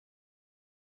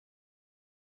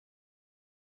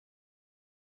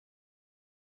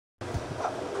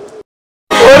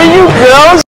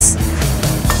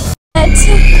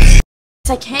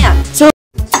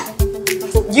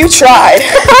You tried.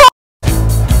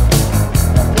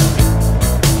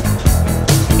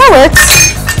 That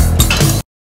works.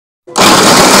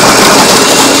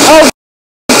 Oh,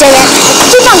 dang it.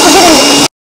 Keep on forgetting.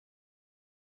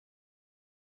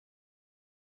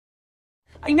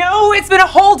 I know, it's been a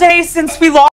whole day since we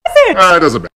lost it. It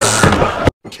doesn't matter.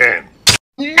 Can.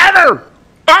 Never!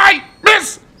 I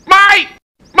miss my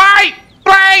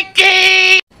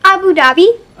blankie! Abu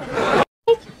Dhabi?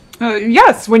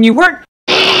 Yes, when you weren't.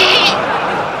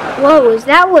 Whoa, is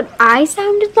that what I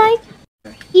sounded like?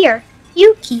 Here,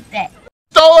 you keep it.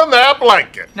 Stolen that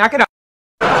blanket. Knock it off.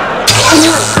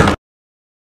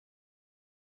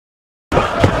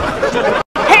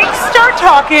 Hank, start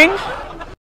talking.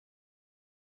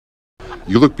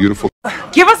 You look beautiful.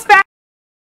 Give us back.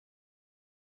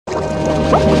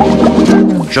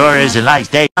 Sure is a nice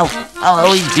day. I'll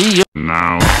always be you.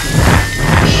 Now.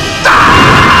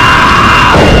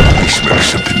 I smell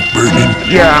something burning.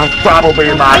 Yeah,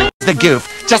 probably not. The goof.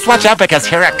 Just watch out because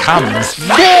here it comes.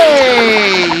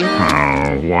 Yay!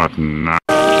 Oh, what now?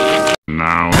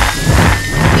 Now.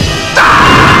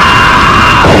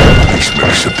 I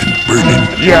smell something burning.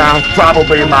 Yeah,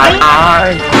 probably my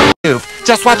eye. Goof.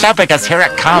 Just watch out because here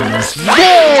it comes.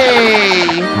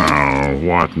 Yay! Oh,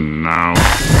 what now?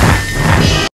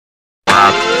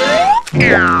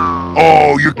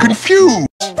 Oh, you're confused.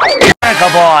 Miracle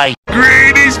boy.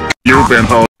 Greatest. You've been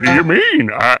holding. What do you mean?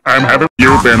 I'm having.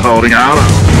 You've been holding out.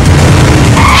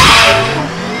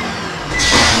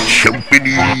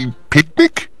 Company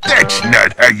picnic? That's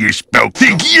not how you spell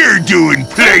think you're doing,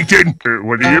 Plankton.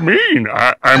 What do you mean?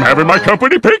 I'm having my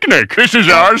company picnic. This is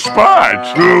our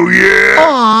spot. Oh, yeah?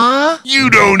 Aww. You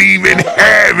don't even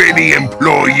have any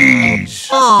employees.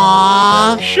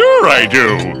 Aww. Sure I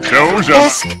do. Those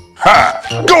are. Ha!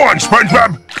 Go on,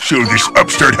 SpongeBob. Show this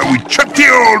upstart how we chuck the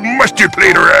old mustard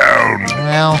plate around.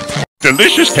 Well.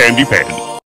 Delicious candy pan.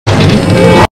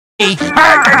 Here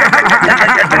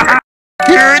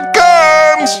it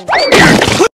comes.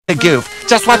 The goof.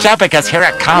 Just watch out because here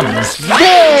it comes.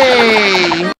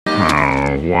 Yay!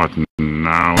 Oh, what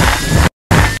now?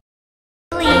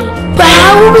 But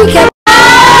how will we get...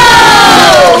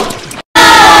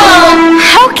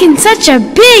 How can such a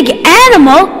big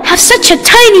animal have such a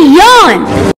tiny yawn?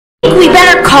 We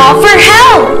better call for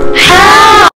help.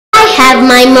 Help! I have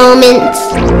my moments.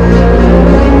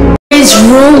 It's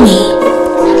Romy.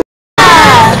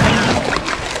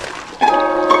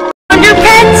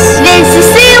 Underpants?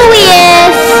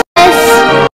 Vencesilius.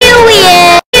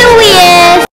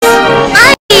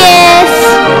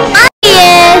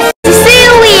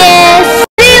 Cecilius.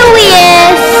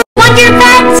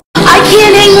 Wonderpets? I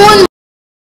can't hang one.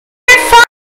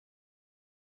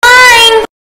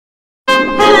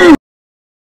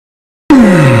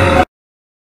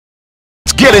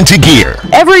 Let's get into gear.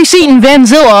 Every seat in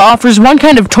Vanzilla offers one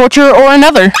kind of torture or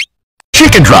another.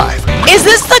 Chicken drive. Is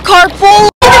this the carpool?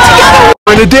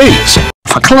 In a daze.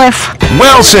 For Cliff.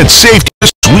 Well, since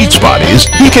safety's sweet spot is,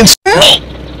 he can.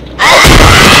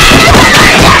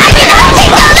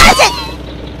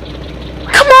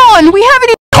 Come on, we haven't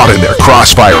even Caught in their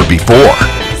crossfire before.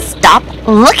 Stop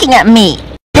looking at me.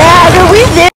 Dad, are we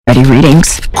there? Ready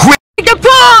readings. Quick.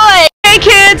 Deploy! Hey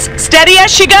kids, steady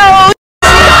as she goes.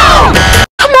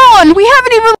 Come on, we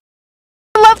haven't even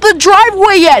left the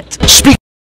driveway yet.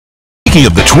 Speaking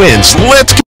of the twins,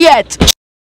 let's. Yet.